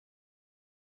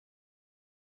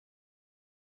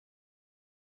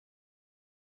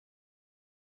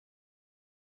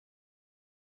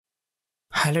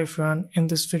Hello everyone, in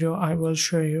this video I will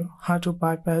show you how to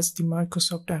bypass the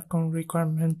Microsoft account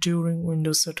requirement during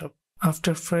Windows setup.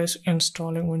 After fresh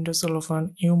installing Windows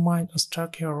 11, you might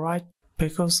stuck here, right?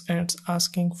 Because it's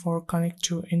asking for connect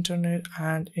to internet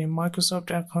and a Microsoft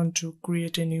account to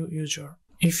create a new user.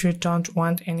 If you don't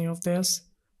want any of this,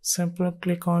 simply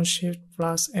click on Shift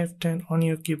plus F10 on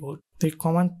your keyboard. The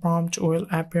command prompt will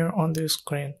appear on the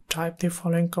screen. Type the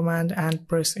following command and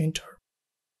press enter.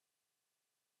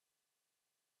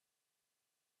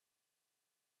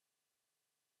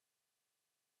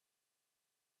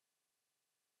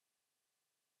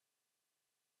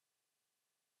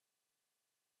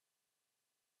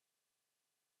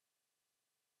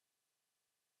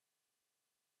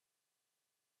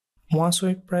 Once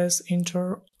we press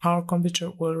enter, our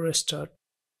computer will restart.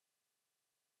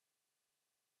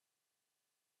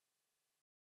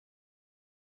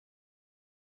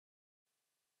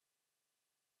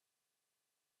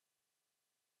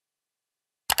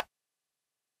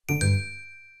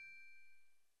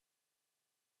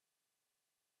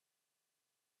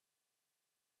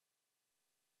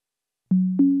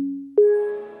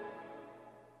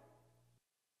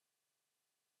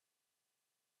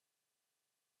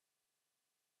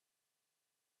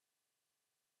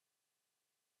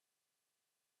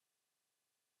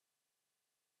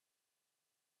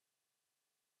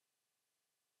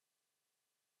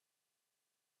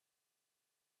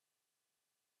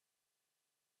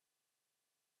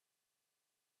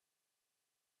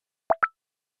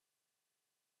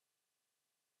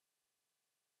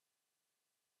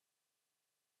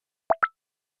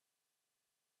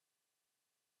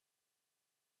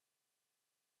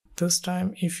 This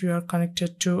time, if you are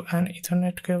connected to an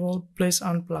Ethernet cable, please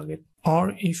unplug it.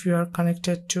 Or if you are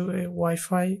connected to a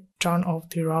Wi-Fi, turn off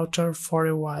the router for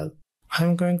a while.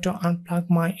 I'm going to unplug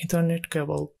my Ethernet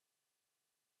cable.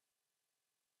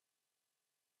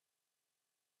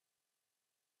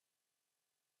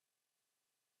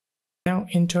 Now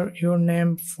enter your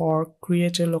name for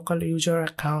create a local user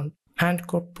account and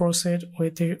proceed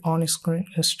with the on-screen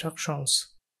instructions.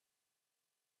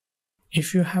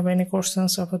 If you have any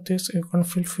questions about this, you can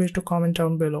feel free to comment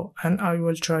down below and I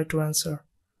will try to answer.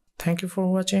 Thank you for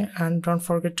watching and don't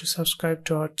forget to subscribe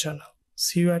to our channel.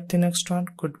 See you at the next one.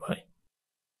 Goodbye.